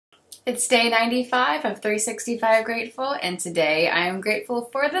It's day 95 of 365 Grateful, and today I am grateful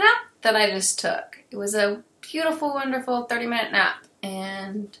for the nap that I just took. It was a beautiful, wonderful 30-minute nap,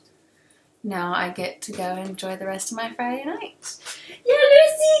 and now I get to go enjoy the rest of my Friday night. Yeah,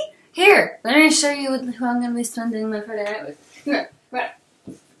 Lucy! Here, let me show you who I'm going to be spending my Friday night with. Here, right.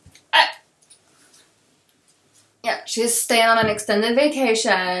 Yeah, she's staying on an extended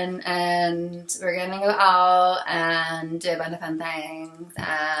vacation, and we're gonna go out and do a bunch of fun things,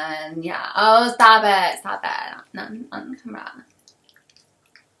 and yeah. Oh, stop it, not on camera.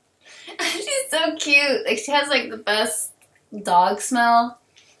 She's so cute. Like, she has like the best dog smell.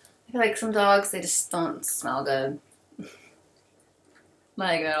 I feel like some dogs, they just don't smell good.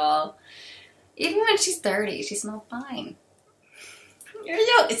 Like at all. Even when she's 30, she smells fine. You're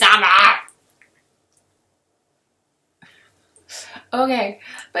so stop. Okay,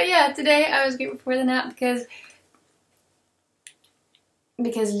 but yeah, today I was grateful for the nap because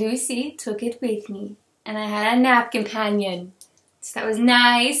Lucy took it with me, and I had a nap companion. So that was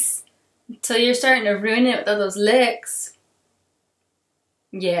nice, until you're starting to ruin it with all those licks.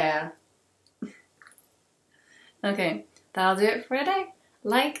 Yeah. Okay, that'll do it for today.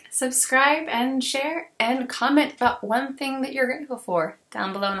 Like, subscribe, and share, and comment about one thing that you're grateful for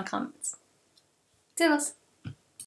down below in the comments. Toodles.